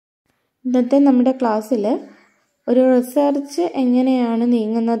ഇന്നത്തെ നമ്മുടെ ക്ലാസ്സിൽ ഒരു റിസർച്ച് എങ്ങനെയാണ്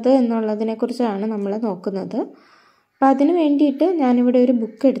നീങ്ങുന്നത് എന്നുള്ളതിനെക്കുറിച്ചാണ് നമ്മൾ നോക്കുന്നത്. അപ്പോൾ അതിന് വേണ്ടിയിട്ട് ഞാനിവിടെ ഒരു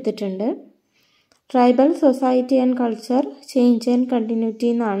ബുക്ക് എടുത്തിട്ടുണ്ട്. Tribal society and culture change and continuity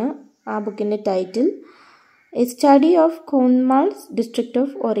എന്നാണ് ആ ബുക്കിൻ്റെ title. A study of കോൺമാൾസ് district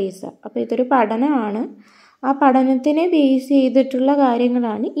of Orissa. അപ്പോൾ ഇതൊരു പഠനമാണ്. ആ പഠനത്തിനെ ബേസ് ചെയ്തിട്ടുള്ള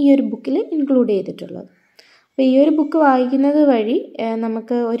കാര്യങ്ങളാണ് ഈ ഒരു ബുക്കിൽ ഇൻക്ലൂഡ് ചെയ്തിട്ടുള്ളത്. അപ്പോൾ ഈ ഒരു ബുക്ക് വായിക്കുന്നത് വഴി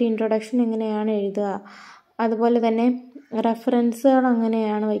നമുക്ക് ഒരു ഇൻട്രൊഡക്ഷൻ എങ്ങനെയാണ് എഴുതുക, അതുപോലെ തന്നെ റെഫറൻസുകൾ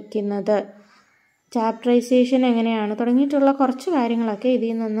എങ്ങനെയാണ് വയ്ക്കുന്നത്, ചാപ്റ്ററൈസേഷൻ എങ്ങനെയാണ് തുടങ്ങിയിട്ടുള്ള കുറച്ച് കാര്യങ്ങളൊക്കെ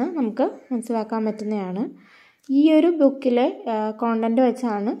ഇതിൽ നിന്ന് നമുക്ക് മനസ്സിലാക്കാൻ പറ്റുന്നതാണ്. ഈ ഒരു ബുക്കിലെ കോണ്ടൻറ്റ്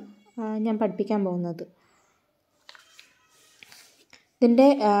വെച്ചാണ് ഞാൻ പഠിപ്പിക്കാൻ പോകുന്നത്. ഇതിൻ്റെ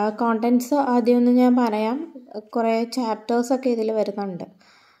കോണ്ടൻറ്റ്സ് ആദ്യമൊന്ന് ഞാൻ പറയാം. കുറേ ചാപ്റ്റേഴ്സൊക്കെ ഇതിൽ വരുന്നുണ്ട്.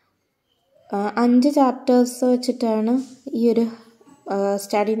 5 ചാപ്റ്റേഴ്സ് വെച്ചിട്ടാണ് ഈ ഒരു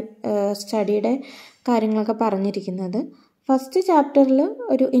സ്റ്റഡിയുടെ കാര്യങ്ങളൊക്കെ പറഞ്ഞിരിക്കുന്നത്. ഫസ്റ്റ് ചാപ്റ്ററിൽ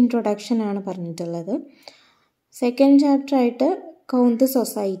ഒരു ഇൻട്രൊഡക്ഷനാണ് പറഞ്ഞിട്ടുള്ളത്. സെക്കൻഡ് ചാപ്റ്ററായിട്ട് കോന്ത്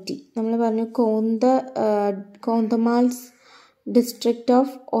സൊസൈറ്റി, നമ്മൾ പറഞ്ഞു കോന്തമാൽസ് ഡിസ്ട്രിക്റ്റ്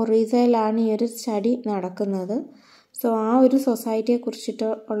ഓഫ് ഒറീസയിലാണ് ഈ ഒരു സ്റ്റഡി നടക്കുന്നത്. സോ ആ ഒരു സൊസൈറ്റിയെ കുറിച്ചിട്ട്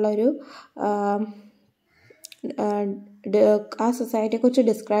ഉള്ളൊരു ആ സൊസൈറ്റിയെക്കുറിച്ച്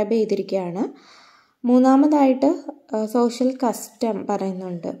ഡിസ്ക്രൈബ് ചെയ്തിരിക്കുകയാണ്. മൂന്നാമതായിട്ട് സോഷ്യൽ കസ്റ്റം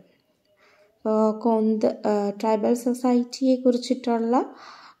പറയുന്നുണ്ട്. അപ്പോൾ ട്രൈബൽ സൊസൈറ്റിയെ കുറിച്ചിട്ടുള്ള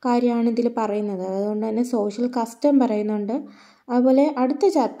കാര്യമാണ് ഇതിൽ പറയുന്നത്. അതുകൊണ്ട് തന്നെ സോഷ്യൽ കസ്റ്റം പറയുന്നുണ്ട്. അതുപോലെ അടുത്ത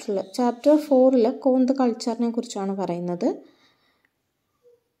ചാപ്റ്റർ 4 കോന്ത് കൾച്ചറിനെ കുറിച്ചാണ് പറയുന്നത്.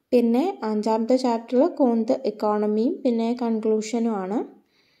 പിന്നെ 5ാമത്തെ ചാപ്റ്ററിൽ കോന്ത് ഇക്കോണമിയും പിന്നെ കൺക്ലൂഷനുമാണ്.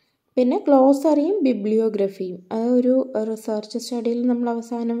 പിന്നെ ഗ്ലോസറിയും ബിബ്ലിയോഗ്രഫിയും. അത് ഒരു റിസർച്ച് സ്റ്റഡിയിൽ നമ്മൾ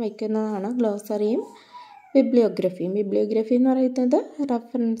അവസാനം വയ്ക്കുന്നതാണ് ഗ്ലോസറിയും ബിബ്ലിയോഗ്രഫിയും. ബിബ്ലിയോഗ്രഫി എന്ന് പറയുന്നത്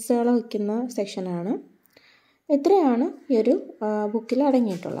റെഫറൻസുകൾ വയ്ക്കുന്ന സെക്ഷനാണ്. ഇത്രയാണ് ഈ ഒരു ബുക്കിൽ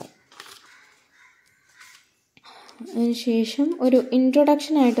അടങ്ങിയിട്ടുള്ളത്. അതിനുശേഷം ഒരു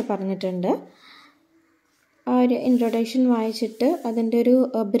ഇൻട്രൊഡക്ഷനായിട്ട് പറഞ്ഞിട്ടുണ്ട്. ആ ഒരു ഇൻട്രൊഡക്ഷൻ വായിച്ചിട്ട് അതിൻ്റെ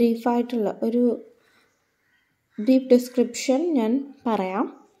ഒരു ബ്രീഫ് ഡിസ്ക്രിപ്ഷൻ ഞാൻ പറയാം.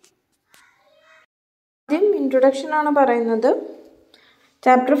 ആദ്യം ഇൻട്രൊഡക്ഷനാണ് പറയുന്നത്.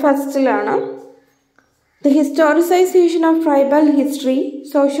 Chapter 1 The historicization of tribal history,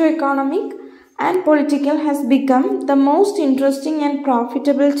 socio-economic and political has become the most interesting and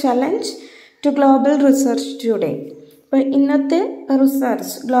profitable challenge to global research today. അപ്പോൾ ഇന്നത്തെ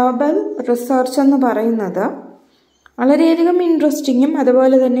ഗ്ലോബൽ റിസർച്ച് എന്ന് പറയുന്നത് വളരെയധികം ഇൻട്രസ്റ്റിങ്ങും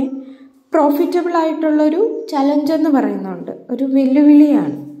അതുപോലെ തന്നെ പ്രോഫിറ്റബിൾ ആയിട്ടുള്ളൊരു ചലഞ്ച് എന്ന് പറയുന്നുണ്ട്, ഒരു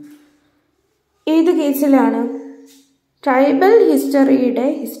വെല്ലുവിളിയാണ്. ഏത് കേസിലാണ്? ട്രൈബൽ ഹിസ്റ്ററിയുടെ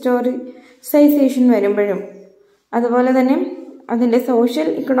ഹിസ്റ്റോറിസൈസേഷൻ വരുമ്പോഴും അതുപോലെ തന്നെ അതിൻ്റെ സോഷ്യൽ,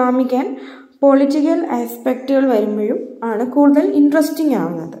 ഇക്കണോമിക് ആൻഡ് പൊളിറ്റിക്കൽ ആസ്പെക്റ്റുകൾ വരുമ്പോഴും ആണ് കൂടുതൽ ഇൻട്രസ്റ്റിംഗ്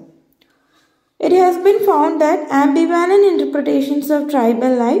ആവുന്നത്. It has been found that ambivalent interpretations of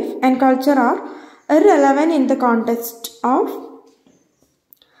tribal life and culture are irrelevant in the context of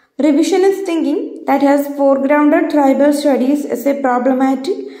revisionist thinking that has foregrounded tribal studies as a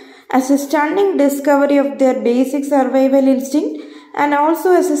problematic, as a stunning discovery of their basic survival instinct and also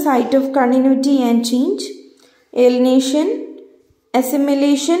as a site of continuity and change, alienation,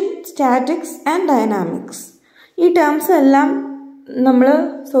 assimilation, statics and dynamics. ഈ terms എല്ലാം നമ്മൾ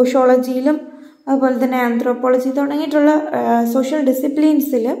സോഷ്യോളജിയിലും അതുപോലെ തന്നെ anthropology തുടങ്ങിയിട്ടുള്ള social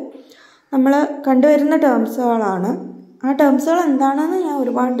ഡിസിപ്ലിൻസിൽ നമ്മൾ കണ്ടുവരുന്ന ടേംസുകളാണ്. ആ ടേംസുകൾ എന്താണെന്ന് ഞാൻ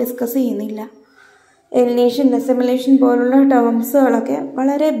ഒരുപാട് ഡിസ്കസ് ചെയ്യുന്നില്ല. എലിനേഷൻ, അസിമിലേഷൻ പോലുള്ള ടേംസുകളൊക്കെ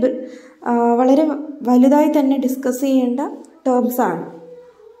വളരെ വലുതായി തന്നെ ഡിസ്കസ് ചെയ്യേണ്ട ടേംസാണ്.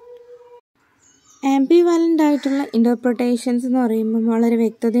 ആംബിവാലൻ്റ് ആയിട്ടുള്ള ഇൻ്റർപ്രിട്ടേഷൻസ് എന്ന് പറയുമ്പോൾ വളരെ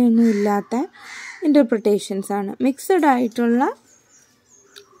വ്യക്തതയൊന്നും ഇല്ലാത്ത ഇൻ്റർപ്രിട്ടേഷൻസാണ്. മിക്സഡ് ആയിട്ടുള്ള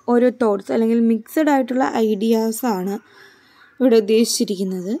ഓരോ തോട്ട്സ് അല്ലെങ്കിൽ മിക്സഡ് ആയിട്ടുള്ള ഐഡിയാസാണ് ഇവിടെ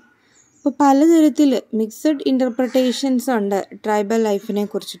ഉദ്ദേശിച്ചിരിക്കുന്നത്. അപ്പോൾ പലതരത്തിൽ മിക്സഡ് ഇൻ്റർപ്രിട്ടേഷൻസ് ഉണ്ട് ട്രൈബൽ ലൈഫിനെ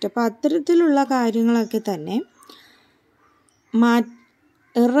കുറിച്ചിട്ട്. അപ്പോൾ അത്തരത്തിലുള്ള കാര്യങ്ങളൊക്കെ തന്നെ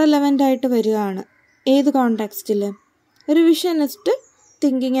ഇറലവൻ്റ് ആയിട്ട് വരികയാണ്. ഏത് കോണ്ടെക്സ്റ്റിൽ? റിവിഷനിസ്റ്റ്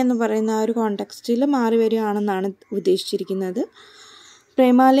തിങ്കിങ് എന്ന് പറയുന്ന ആ ഒരു കോണ്ടെക്സ്റ്റിൽ മാറി വരികയാണെന്നാണ് ഉദ്ദേശിച്ചിരിക്കുന്നത്.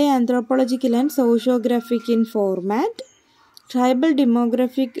 Primarily anthropological and സോഷ്യോഗ്രാഫിക് in format, tribal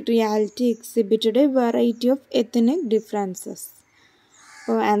demographic reality exhibited a variety of ethnic differences.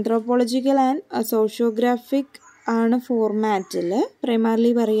 അപ്പോൾ ആന്ത്രോപോളജിക്കൽ ആൻഡ് സോഷ്യോഗ്രാഫിക് ആണ് ഫോർമാറ്റിൽ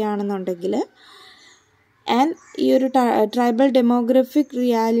പ്രൈമർലി പറയുകയാണെന്നുണ്ടെങ്കിൽ, ആൻഡ് ഈ ഒരു ട്രൈബൽ ഡെമോഗ്രഫിക്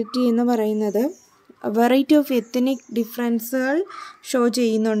റിയാലിറ്റി എന്ന് പറയുന്നത് വെറൈറ്റി ഓഫ് എത്നിക് ഡിഫറൻസുകൾ ഷോ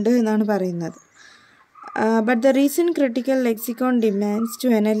ചെയ്യുന്നുണ്ട് എന്നാണ് പറയുന്നത്. but the recent critical lexicon demands to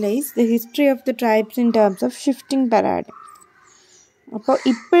analyze the history of the tribes in terms of shifting paradigm. അപ്പോൾ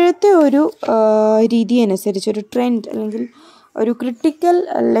ഇപ്പോഴത്തെ ഒരു രീതി അനുസരിച്ച് ഒരു ട്രെൻഡ് അല്ലെങ്കിൽ ഒരു ക്രിട്ടിക്കൽ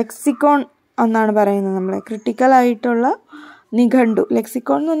ലെക്സിക്കോൺ എന്നാണ് പറയുന്നത്. നമ്മൾ ക്രിട്ടിക്കലായിട്ടുള്ള നിഘണ്ടു,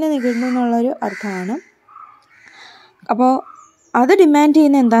 ലെക്സിക്കോൺ എന്ന് പറഞ്ഞാൽ നിഘണ്ടു എന്നുള്ളൊരു അർത്ഥമാണ്. അപ്പോൾ അത് ഡിമാൻഡ്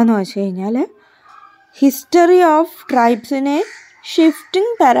ചെയ്യുന്ന എന്താണെന്ന് വെച്ച് കഴിഞ്ഞാൽ ഹിസ്റ്ററി ഓഫ് ട്രൈബ്സിനെ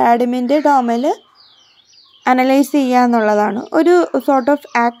ഷിഫ്റ്റിംഗ് പാരാഡിമിൻ്റെ ടേമിൽ അനലൈസ് ചെയ്യുക എന്നുള്ളതാണ്. ഒരു sort of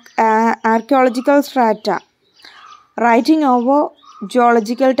archaeological strata, writing over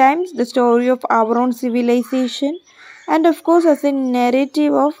geological times, the story of our own civilization, and of course as a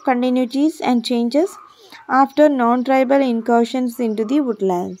narrative of continuities and changes after non-tribal incursions into the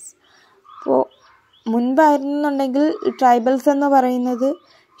woodlands. അപ്പോൾ മുൻപായിരുന്നുണ്ടെങ്കിൽ tribals എന്ന് പറയുന്നത്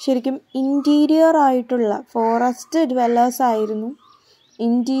ശരിക്കും interior ആയിട്ടുള്ള forest ഡ്വെല്ലേഴ്സ് ആയിരുന്നു.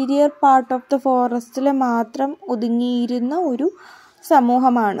 Interior part of the ഫോറസ്റ്റിൽ മാത്രം ഒതുങ്ങിയിരുന്ന ഒരു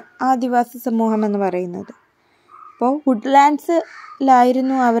സമൂഹമാണ് ആദിവാസി സമൂഹം എന്ന് പറയുന്നത്. അപ്പോൾ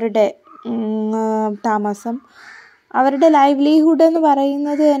വുഡ്ലാൻഡ്സിലായിരുന്നു അവരുടെ താമസം. അവരുടെ ലൈവ്ലിഹുഡ് എന്ന്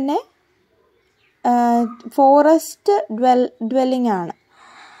പറയുന്നത് തന്നെ ഫോറസ്റ്റ് ഡ്വെല്ലിംഗ് ആണ്.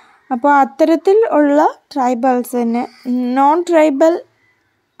 അപ്പോൾ അത്തരത്തിൽ ഉള്ള ട്രൈബൽസിന് നോൺ ട്രൈബൽ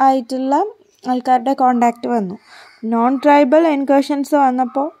ആയിട്ടുള്ള ആൾക്കാരുടെ കോണ്ടാക്റ്റ് വന്നു. നോൺ ട്രൈബൽ എൻകേഷൻസ്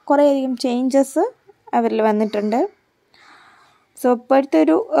വന്നപ്പോൾ കുറേയധികം ചേഞ്ചസ് അവരിൽ വന്നിട്ടുണ്ട്. സോ ഇപ്പോഴത്തെ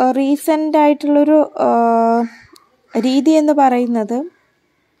ഒരു റീസെൻ്റ് ആയിട്ടുള്ളൊരു രീതി എന്ന് പറയുന്നത്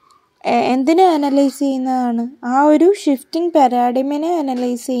എന്തിനെ അനലൈസ് ചെയ്യുന്നതാണ്? ആ ഒരു ഷിഫ്റ്റിംഗ് പാരാഡിമിനെ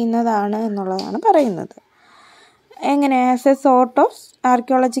അനലൈസ് ചെയ്യുന്നതാണ് എന്നുള്ളതാണ് പറയുന്നത്. എങ്ങനെ? As A sort of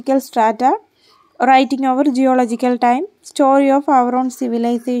archaeological strata, writing over geological time, story of our on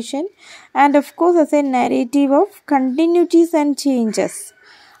civilisation, and of course as A narrative of കണ്ടിന്യൂറ്റീസ് and changes.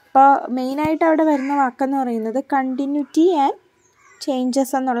 അപ്പോൾ മെയിനായിട്ട് അവിടെ വരുന്ന വാക്കെന്ന് പറയുന്നത് കണ്ടിന്യൂറ്റി ആൻഡ്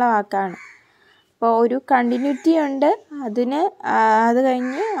ചേഞ്ചസ് എന്നുള്ള വാക്കാണ്. അപ്പോൾ ഒരു കണ്ടിന്യൂറ്റി ഉണ്ട്, അത്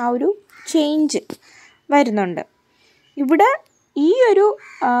കഴിഞ്ഞ് ആ ഒരു ചേഞ്ച് വരുന്നുണ്ട്. ഇവിടെ ഈ ഒരു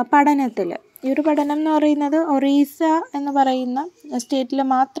പഠനത്തിൽ, ഈ ഒരു പഠനം എന്ന് പറയുന്നത് ഒറീസ എന്ന് പറയുന്ന സ്റ്റേറ്റിൽ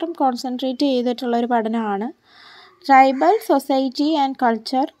മാത്രം കോൺസെൻട്രേറ്റ് ചെയ്തിട്ടുള്ളൊരു പഠനമാണ്. Tribal society and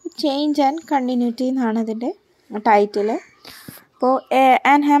culture, change and continuity എന്നാണ് അതിൻ്റെ ടൈറ്റിൽ. അപ്പോൾ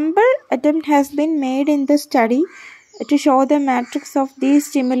an humble attempt has been made in the study to show the matrix of these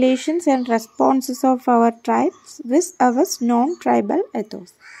stimulations and responses of our tribes with our non-tribal ethos.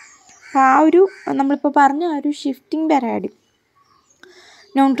 അപ്പോൾ ആ ഒരു നമ്മളിപ്പോൾ പറഞ്ഞ ആ ഒരു ഷിഫ്റ്റിംഗ് പാരാഡിം,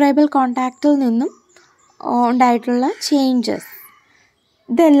 നോൺ ട്രൈബൽ കോണ്ടാക്റ്റിൽ നിന്നും ഉണ്ടായിട്ടുള്ള ചേഞ്ചസ്,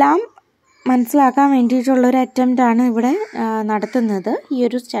 ഇതെല്ലാം മനസ്സിലാക്കാൻ വേണ്ടിയിട്ടുള്ളൊരു അറ്റംപ്റ്റാണ് ഇവിടെ നടത്തുന്നത്, ഈ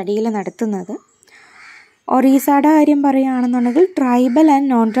ഒരു സ്റ്റഡിയിൽ നടത്തുന്നത്. ഒറീസയുടെ കാര്യം പറയുകയാണെന്നുണ്ടെങ്കിൽ tribal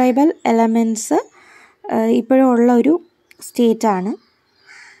and non tribal elements ഇപ്പോഴും ഉള്ള ഒരു സ്റ്റേറ്റാണ്.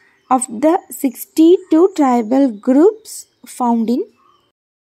 Of the 62 tribal groups found in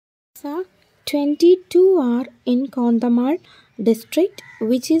 22 are in Kandhamal district,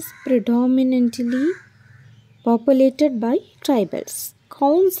 which is predominantly populated by tribals.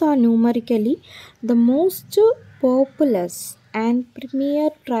 Counts are numerically the most populous and premier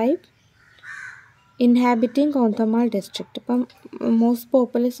tribe inhabiting കോന്തമാൽ district. അപ്പം most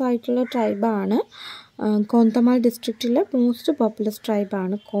populous ആയിട്ടുള്ള ട്രൈബാണ് കോന്തമാൽ ഡിസ്ട്രിക്റ്റിലെ most populous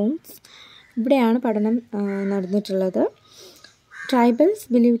ട്രൈബാണ് cons. ഇവിടെയാണ് പഠനം നടന്നിട്ടുള്ളത്. Tribals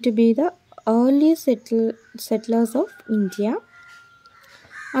believe to B the earliest settlers of India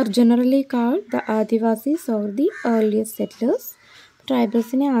are generally called the Adivasis or the earliest settlers.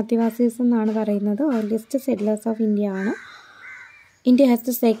 ട്രൈബൽസിനെ Adivasis എന്നാണ് പറയുന്നത്. Earliest settlers of India ആണ്. India has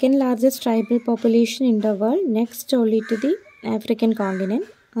the second largest tribal population in the world, next only to the African continent.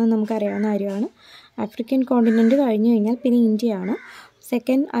 അത് നമുക്കറിയാവുന്ന കാര്യമാണ്. African continent കഴിഞ്ഞു കഴിഞ്ഞാൽ പിന്നെ ഇന്ത്യയാണ്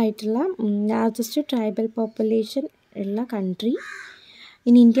സെക്കൻഡ് ആയിട്ടുള്ള ലാർജസ്റ്റ് ട്രൈബൽ പോപ്പുലേഷൻ ഉള്ള country.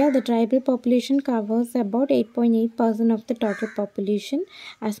 In India, the tribal population covers about 8.8% of the total population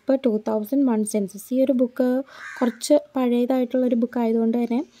as per 2001 census. ഈ ഒരു ബുക്ക് കുറച്ച് പഴയതായിട്ടുള്ളൊരു ബുക്ക് ആയതുകൊണ്ട്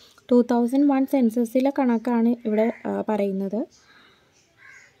തന്നെ 2001 സെൻസസിലെ കണക്കാണ് ഇവിടെ പറയുന്നത്.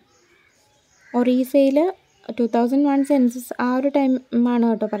 ഒറീസയിൽ 2001 സെൻസസ് ആ ഒരു ടൈമാണ്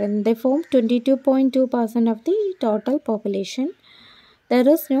കേട്ടോ പറയുന്നത്. ദേ form 22.2% of the total population. There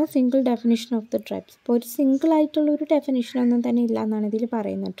is no single definition of the tribes. ഇപ്പോൾ ഒരു സിംഗിൾ ആയിട്ടുള്ളൊരു ഡെഫിനിഷനൊന്നും തന്നെ ഇല്ല എന്നാണ് ഇതിൽ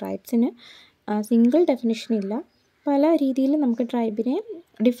പറയുന്നത്. ട്രൈബ്സിന് സിംഗിൾ ഡെഫിനിഷൻ ഇല്ല. പല രീതിയിൽ നമുക്ക് ട്രൈബിനെ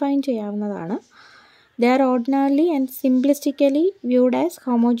ഡിഫൈൻ ചെയ്യാവുന്നതാണ്. They are ordinarily and സിംപ്ലിസ്റ്റിക്കലി viewed as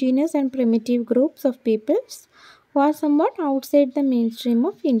homogeneous and primitive groups of people's who are somewhat outside the mainstream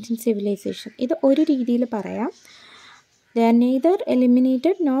of Indian civilization. ഇത് ഒരു രീതിയിൽ പറയാം. They are neither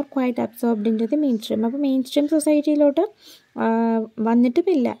eliminated nor quite absorbed into the mainstream. അപ്പോൾ main stream സൊസൈറ്റിയിലോട്ട്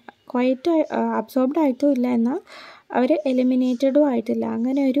വന്നിട്ടുമില്ല, quite absorbed ആയിട്ടും ഇല്ല, എന്നാൽ അവർ എലിമിനേറ്റഡും ആയിട്ടില്ല.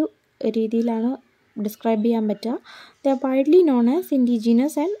 അങ്ങനെ ഒരു രീതിയിലാണ് ഡിസ്ക്രൈബ് ചെയ്യാൻ പറ്റുക. The are widely known as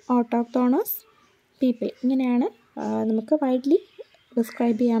indigenous and ഓട്ടോക്തോണസ് people. ഇങ്ങനെയാണ് നമുക്ക് വൈഡ്ലി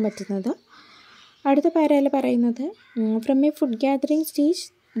ഡിസ്ക്രൈബ് ചെയ്യാൻ പറ്റുന്നത്. അടുത്ത പാരയിൽ പറയുന്നത്, from A food gathering stage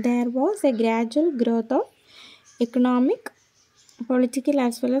there was A gradual growth of economic, political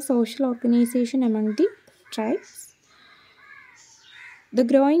as well as social organization among the tribes. The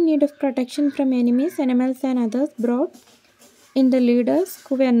growing need of protection from enemies, animals and others brought in the leaders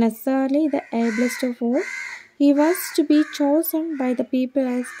who were necessarily the ablest of all. He was to be chosen by the people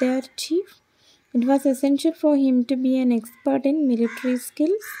as their chief. It was essential for him to be an expert in military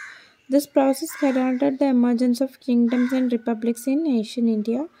skills. This process heralded the emergence of kingdoms and republics in ancient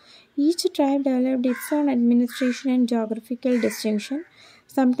India. Each tribe developed its own administration and geographical distinction.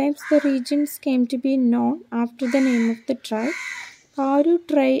 Sometimes the regions came to be known after the name of the tribe. ആ ഒരു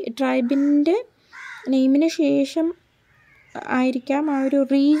ട്രൈബിൻ്റെ നെയിമിന് ശേഷം ആയിരിക്കാം ആ ഒരു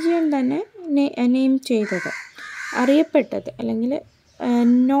region തന്നെ name ചെയ്തത്, അറിയപ്പെട്ടത് അല്ലെങ്കിൽ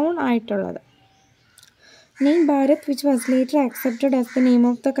നോൺ ആയിട്ടുള്ളത്. Name Bharat, which was later accepted as the name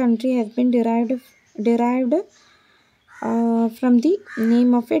of the country, has been derived from the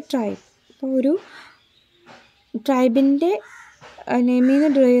name of a tribe. അപ്പോൾ ഒരു ട്രൈബിൻ്റെ നെയിമിൽ നിന്ന്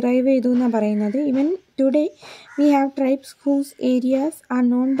ഡിറൈവ് ചെയ്തു എന്നാണ് പറയുന്നത്. Even today we have tribes whose areas are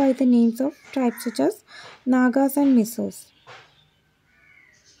non by the names of tribes such as Nagas and മിസോസ്.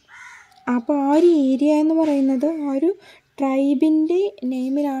 അപ്പോൾ ആ ഒരു area എന്ന് പറയുന്നത് ആ ഒരു ട്രൈബിൻ്റെ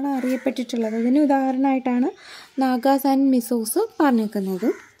നെയിമിലാണ് അറിയപ്പെട്ടിട്ടുള്ളത്. അതിന് ഉദാഹരണമായിട്ടാണ് നാഗാസ് ആൻഡ് മിസോസ് പറഞ്ഞിരിക്കുന്നത്.